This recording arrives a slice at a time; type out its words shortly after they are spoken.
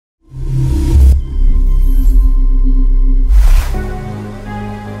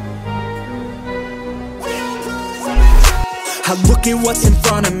I look at what's in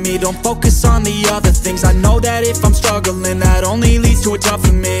front of me, don't focus on the other things. I know that if I'm struggling, that only leads to a job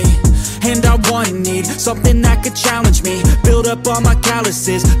for me. And I want and need something that could challenge me, build up all my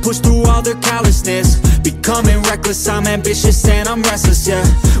calluses, push through all their callousness. Becoming reckless, I'm ambitious and I'm restless, yeah.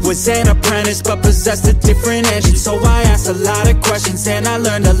 Was an apprentice but possessed a different engine, so I asked a lot of questions and I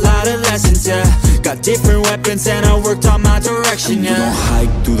learned a lot of lessons, yeah. Got different weapons and I worked on my direction, yeah. We gon'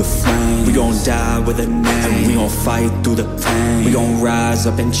 hike through the flame, we gon' die with a name. We gon' fight through the pain, we gon' rise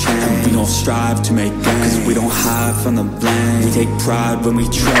up and change. We gon' strive to make gains, cause we don't hide from the blame. We take pride when we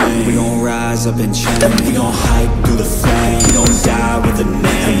train, we gon' rise up and change. We gon' hike through the flame, we gon' die with a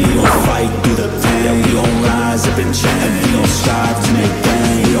name. We gon' fight through the pain, we gon' rise up and change. We gon' strive to make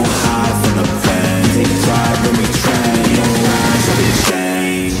gains, we don't hide from the pain. We take pride when we train, we gon' rise up and change.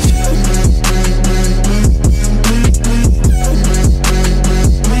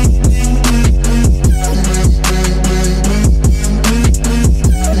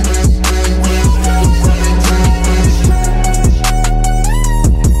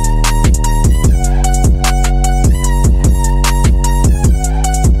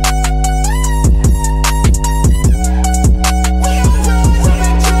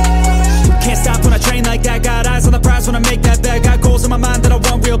 When I make that bag, got goals in my mind that I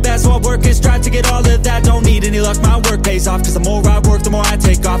want real bad, so I work and strive to get all of that. Don't need any luck, my work pays off, cause the more I work, the more I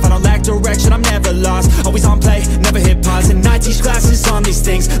take off. I don't lack direction, I'm never lost, always on play, never hit pause. And I teach classes on these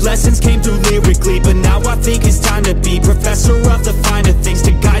things, lessons came through lyrically, but now I think it's time to be professor of the finer things,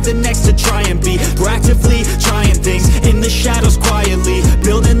 to guide the next, to try and be proactively trying things in the shadows quietly,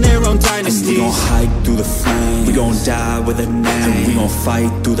 building their own dynasty. We gon' hike through the flame, we gon' die with a name. We gon' fight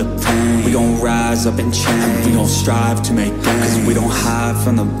through the pain, we gon' rise up and change. We gon' strive to make gains, cause we don't hide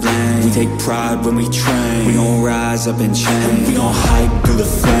from the blame. We take pride when we train, we gon' rise up and change. We gon' hike through the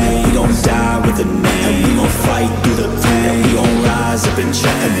flame, we gon' die with a name. We gon' fight through the pain, we gon' rise up and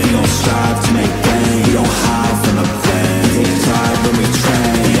change. We gon' strive to make gains, we don't hide from the blame. We take pride when we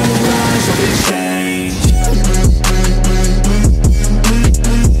train, we gon' rise up and change.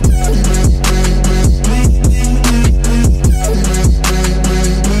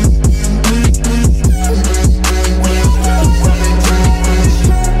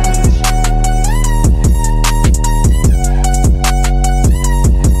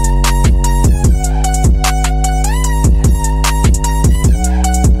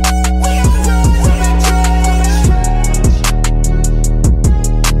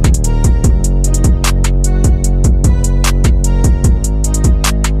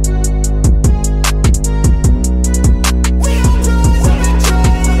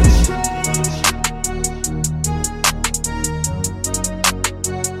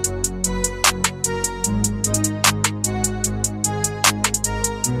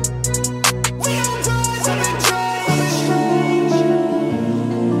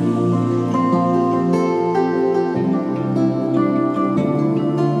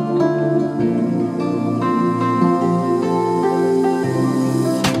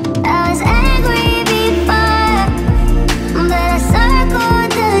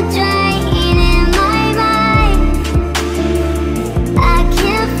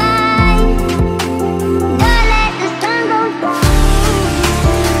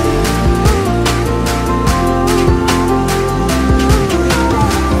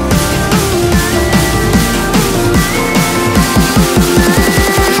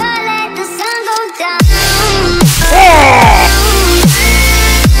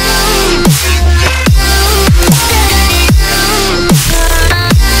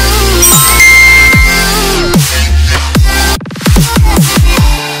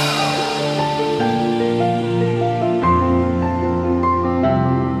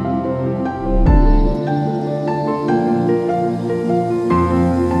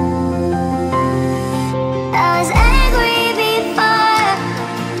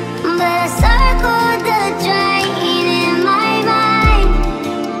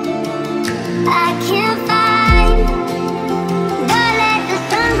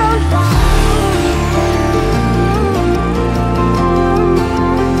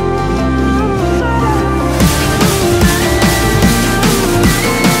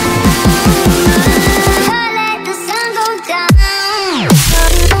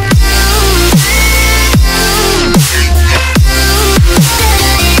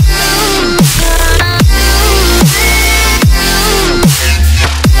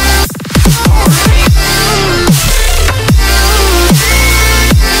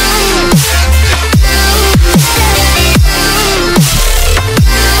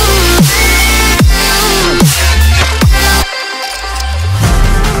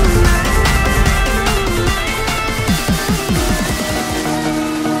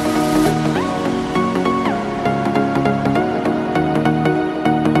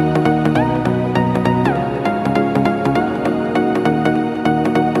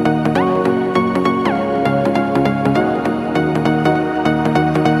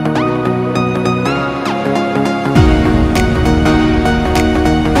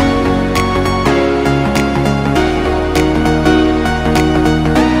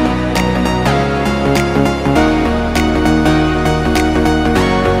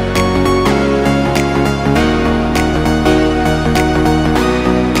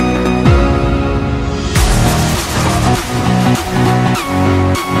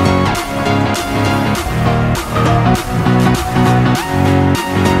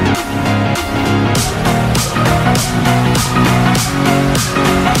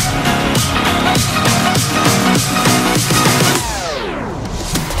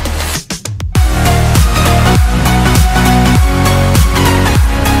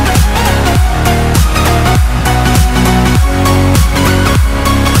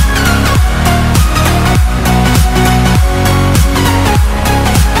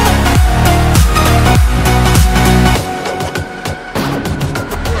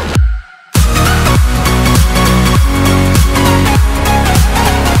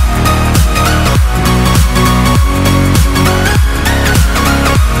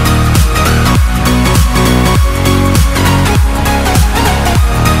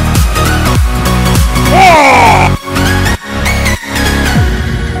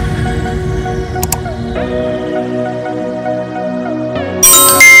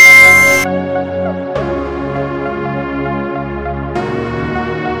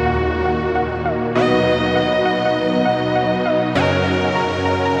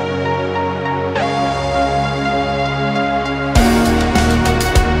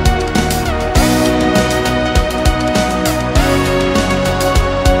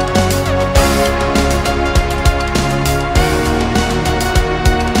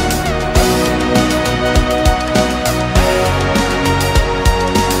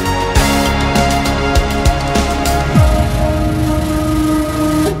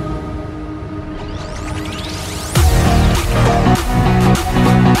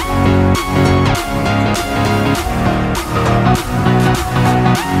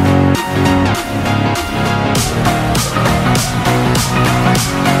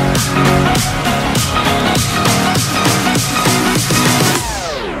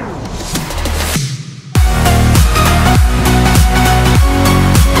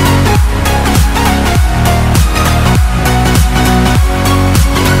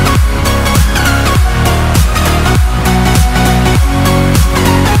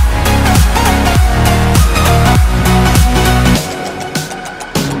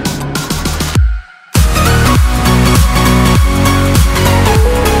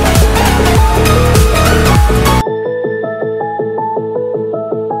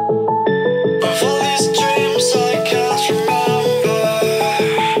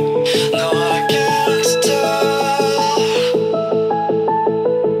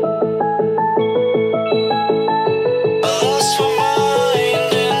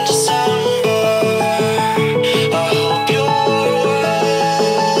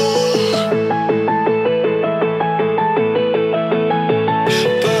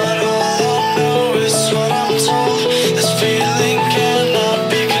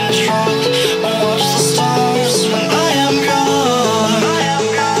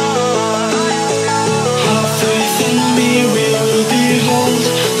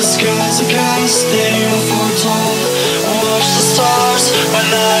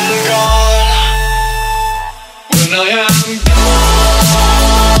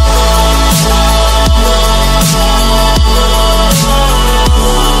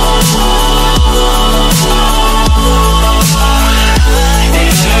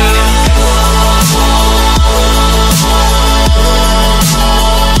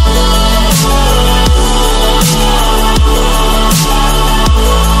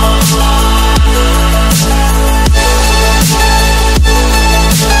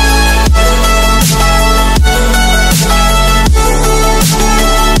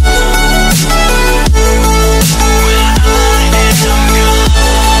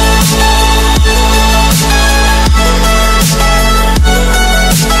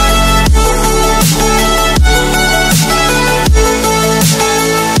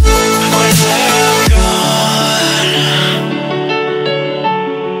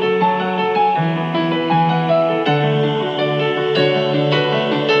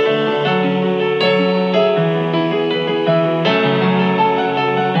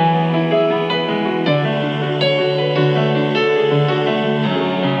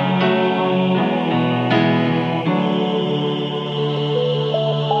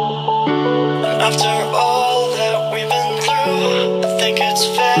 After all that we've been through, I think it's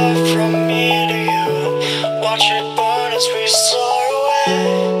fair from me to you. Watch it